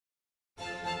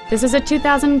This is a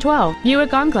 2012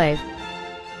 Buick Enclave.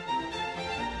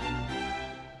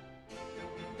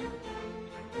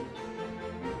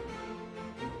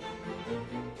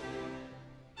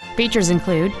 Features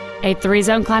include a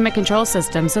 3-zone climate control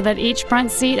system so that each front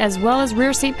seat as well as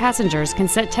rear seat passengers can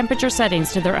set temperature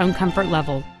settings to their own comfort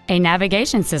level, a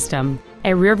navigation system,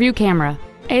 a rear-view camera,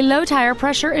 a low tire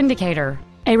pressure indicator,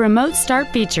 a remote start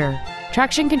feature,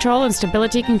 traction control and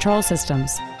stability control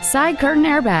systems, side curtain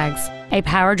airbags, a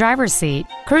power driver's seat,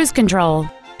 cruise control,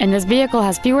 and this vehicle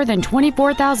has fewer than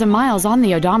 24,000 miles on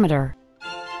the odometer.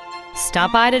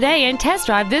 Stop by today and test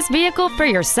drive this vehicle for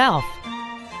yourself.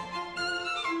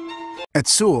 At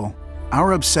Sewell,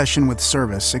 our obsession with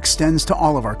service extends to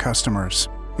all of our customers,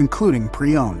 including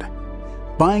pre-owned.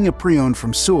 Buying a pre-owned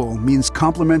from Sewell means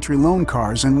complimentary loan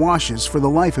cars and washes for the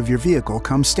life of your vehicle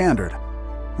come standard.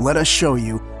 Let us show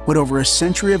you what over a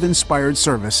century of inspired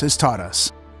service has taught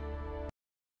us.